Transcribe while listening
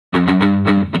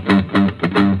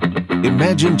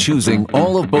Imagine choosing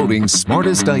all of boating's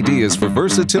smartest ideas for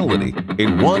versatility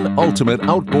in one ultimate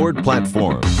outboard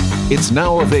platform. It's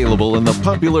now available in the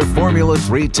popular Formula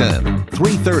 310,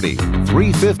 330,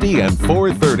 350, and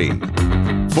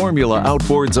 430. Formula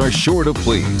outboards are sure to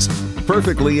please,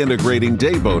 perfectly integrating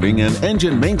day boating and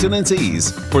engine maintenance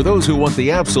ease for those who want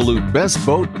the absolute best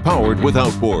boat powered with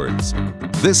outboards.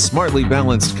 This smartly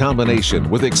balanced combination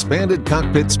with expanded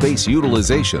cockpit space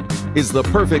utilization is the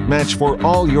perfect match for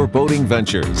all your boating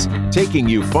ventures, taking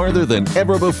you farther than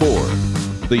ever before.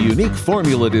 The unique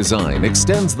Formula design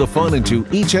extends the fun into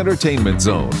each entertainment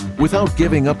zone without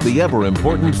giving up the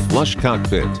ever-important flush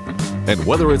cockpit. And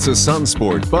whether it's a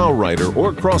Sunsport, bow rider,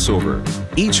 or crossover,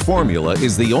 each Formula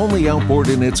is the only outboard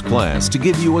in its class to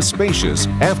give you a spacious,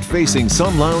 aft-facing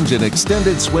sun lounge and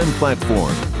extended swim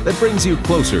platform that brings you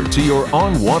closer to your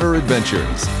on-water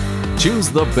adventures. Choose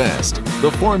the best,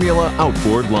 the Formula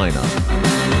Outboard lineup.